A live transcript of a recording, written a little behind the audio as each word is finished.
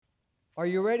Are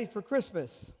you ready for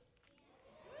Christmas?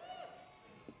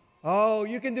 Oh,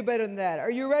 you can do better than that.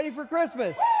 Are you ready for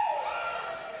Christmas?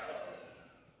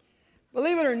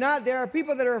 Believe it or not, there are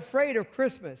people that are afraid of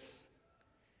Christmas.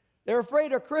 They're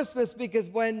afraid of Christmas because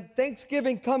when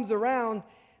Thanksgiving comes around,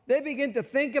 they begin to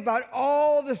think about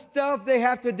all the stuff they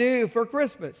have to do for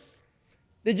Christmas.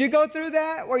 Did you go through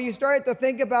that where you started to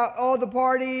think about all the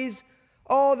parties,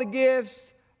 all the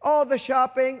gifts, all the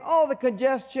shopping, all the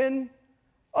congestion,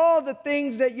 all the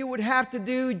things that you would have to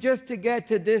do just to get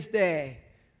to this day?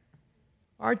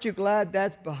 Aren't you glad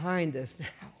that's behind us now?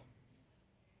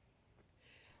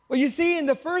 Well, you see, in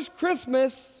the first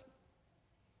Christmas,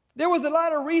 there was a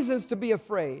lot of reasons to be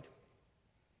afraid.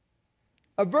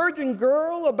 A virgin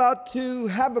girl about to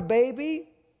have a baby,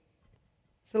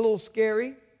 it's a little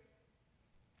scary.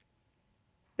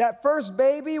 That first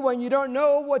baby, when you don't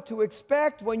know what to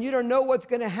expect, when you don't know what's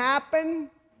going to happen.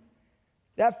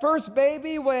 That first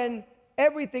baby, when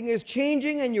everything is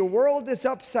changing and your world is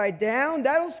upside down,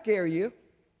 that'll scare you.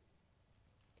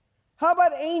 How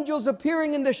about angels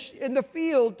appearing in the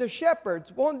field to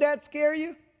shepherds? Won't that scare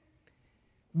you?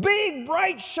 Big,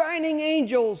 bright, shining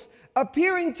angels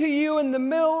appearing to you in the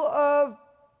middle of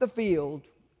the field.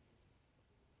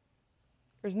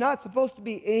 There's not supposed to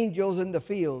be angels in the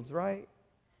fields, right?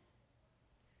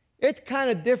 It's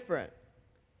kind of different.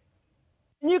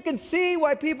 And you can see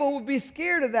why people would be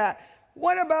scared of that.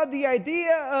 What about the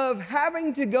idea of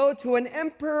having to go to an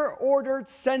emperor-ordered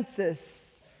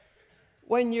census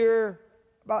when you're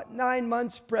about 9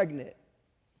 months pregnant?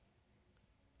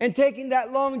 And taking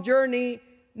that long journey,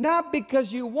 not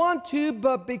because you want to,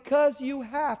 but because you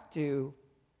have to.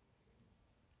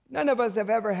 None of us have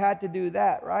ever had to do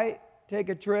that, right? Take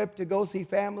a trip to go see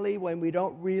family when we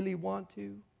don't really want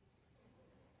to.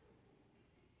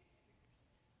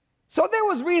 So there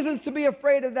was reasons to be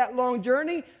afraid of that long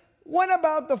journey. What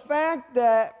about the fact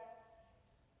that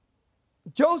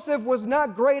Joseph was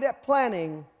not great at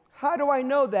planning? How do I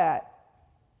know that?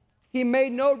 He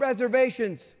made no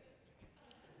reservations.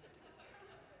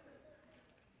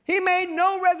 He made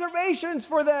no reservations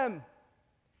for them.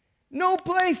 No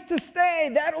place to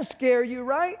stay. That'll scare you,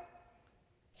 right?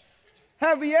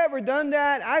 Have you ever done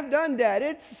that? I've done that.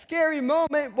 It's a scary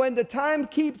moment when the time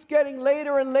keeps getting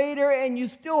later and later and you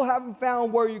still haven't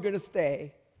found where you're going to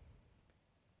stay.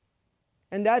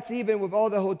 And that's even with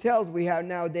all the hotels we have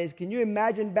nowadays. Can you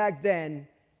imagine back then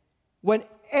when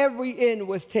every inn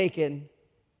was taken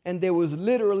and there was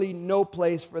literally no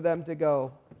place for them to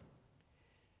go?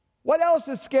 What else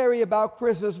is scary about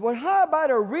Christmas? Well, how about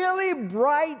a really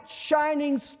bright,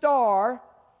 shining star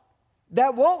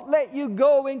that won't let you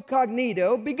go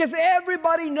incognito because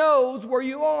everybody knows where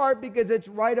you are because it's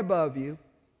right above you?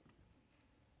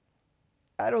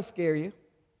 That'll scare you.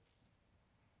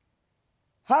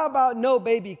 How about no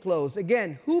baby clothes?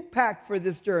 Again, who packed for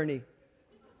this journey?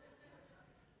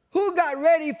 Who got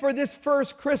ready for this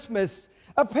first Christmas?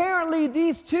 Apparently,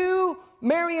 these two,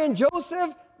 Mary and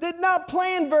Joseph, did not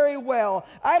plan very well.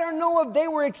 I don't know if they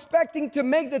were expecting to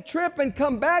make the trip and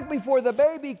come back before the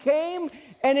baby came,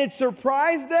 and it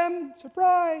surprised them.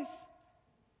 Surprise.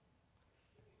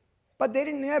 But they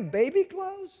didn't have baby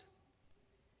clothes?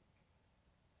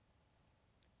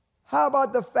 How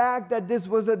about the fact that this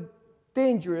was a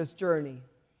dangerous journey?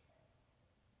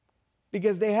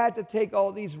 Because they had to take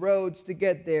all these roads to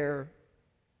get there.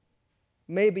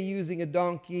 Maybe using a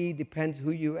donkey, depends who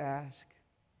you ask.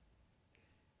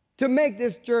 To make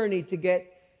this journey to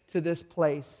get to this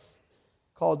place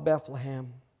called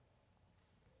Bethlehem.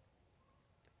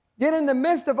 Yet in the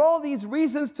midst of all these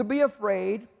reasons to be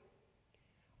afraid,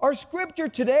 our scripture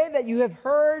today that you have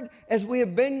heard as we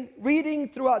have been reading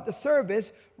throughout the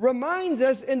service reminds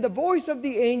us in the voice of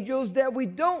the angels that we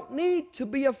don't need to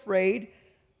be afraid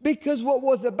because what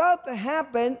was about to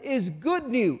happen is good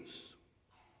news.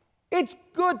 It's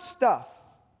good stuff.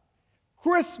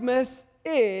 Christmas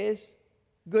is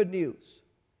good news.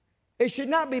 It should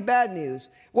not be bad news.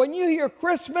 When you hear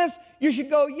Christmas, you should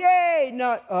go, yay,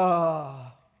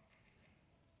 not,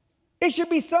 It should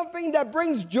be something that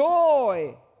brings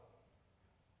joy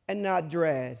and not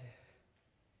dread.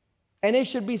 And it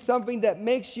should be something that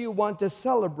makes you want to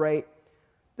celebrate.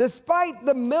 Despite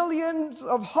the millions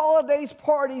of holidays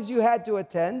parties you had to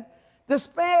attend,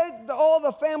 despite all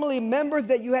the family members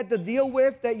that you had to deal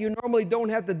with that you normally don't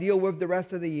have to deal with the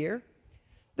rest of the year,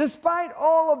 despite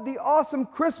all of the awesome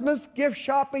Christmas gift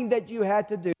shopping that you had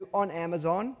to do on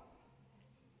Amazon,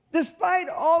 despite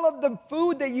all of the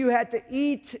food that you had to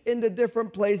eat in the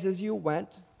different places you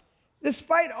went,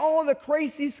 despite all the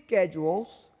crazy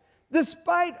schedules,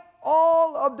 despite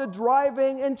all of the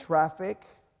driving and traffic,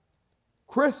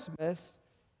 Christmas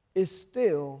is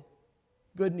still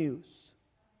good news.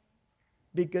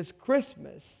 Because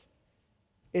Christmas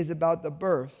is about the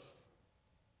birth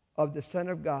of the Son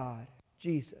of God,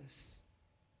 Jesus,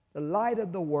 the light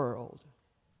of the world.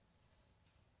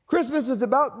 Christmas is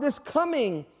about this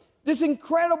coming, this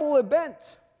incredible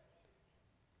event.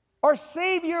 Our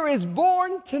Savior is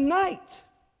born tonight.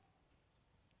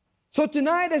 So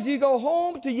tonight, as you go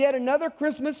home to yet another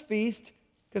Christmas feast,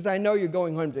 because I know you're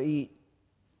going home to eat,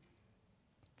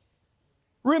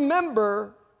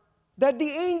 remember that the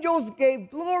angels gave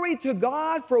glory to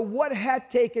God for what had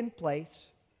taken place.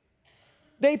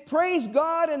 They praised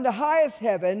God in the highest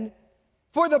heaven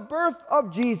for the birth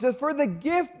of Jesus, for the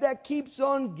gift that keeps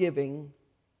on giving,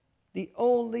 the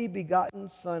only begotten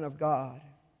Son of God,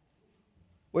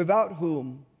 without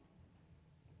whom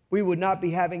we would not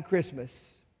be having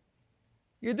Christmas.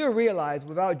 You do realize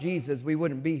without Jesus we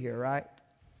wouldn't be here, right?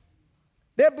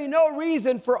 There'd be no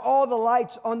reason for all the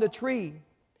lights on the tree.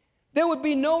 There would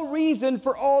be no reason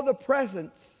for all the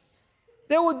presents.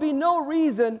 There would be no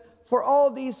reason for all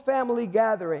these family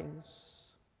gatherings.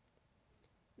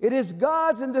 It is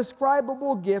God's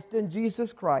indescribable gift in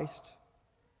Jesus Christ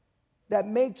that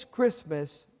makes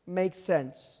Christmas make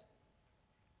sense.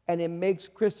 And it makes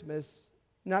Christmas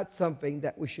not something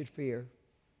that we should fear.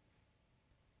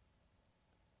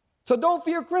 So don't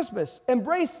fear Christmas.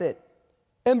 Embrace it.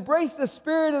 Embrace the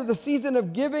spirit of the season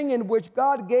of giving in which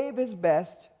God gave his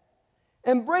best.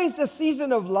 Embrace the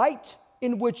season of light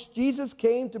in which Jesus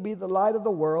came to be the light of the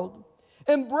world.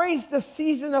 Embrace the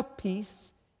season of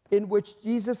peace in which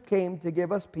Jesus came to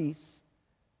give us peace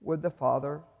with the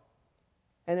Father.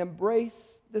 And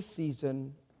embrace the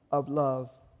season of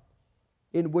love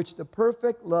in which the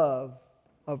perfect love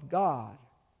of God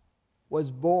was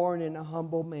born in a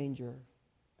humble manger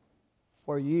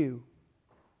for you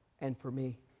and for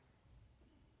me.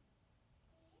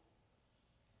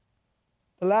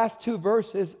 The last two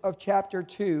verses of chapter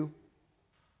 2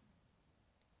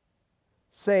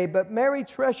 say, "But Mary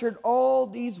treasured all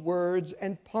these words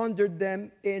and pondered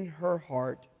them in her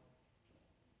heart.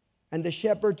 And the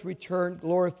shepherds returned,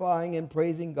 glorifying and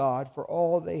praising God for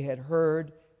all they had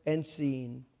heard and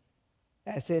seen,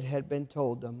 as it had been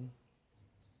told them."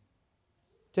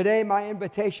 Today, my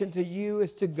invitation to you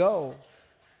is to go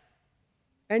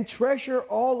and treasure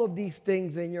all of these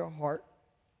things in your heart.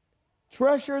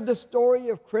 Treasure the story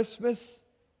of Christmas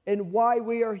and why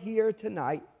we are here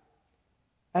tonight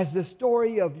as the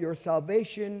story of your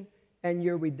salvation and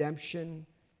your redemption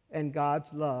and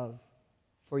God's love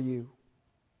for you.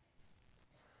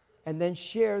 And then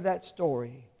share that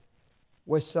story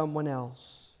with someone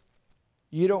else.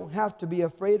 You don't have to be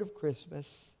afraid of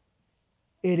Christmas.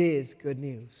 It is good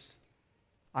news.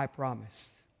 I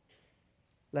promise.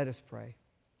 Let us pray.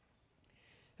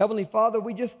 Heavenly Father,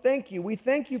 we just thank you. We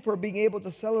thank you for being able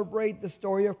to celebrate the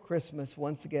story of Christmas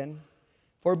once again,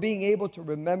 for being able to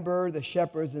remember the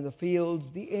shepherds in the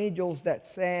fields, the angels that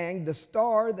sang, the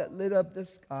star that lit up the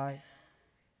sky,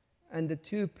 and the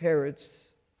two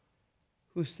parrots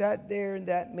who sat there in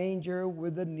that manger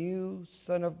with the new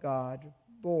Son of God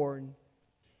born.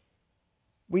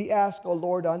 We ask, O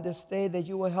Lord, on this day that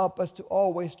you will help us to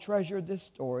always treasure this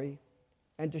story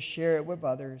and to share it with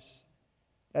others.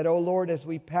 That, O Lord, as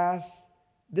we pass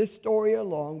this story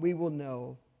along, we will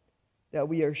know that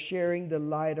we are sharing the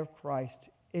light of Christ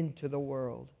into the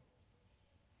world.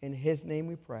 In his name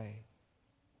we pray.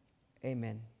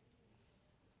 Amen.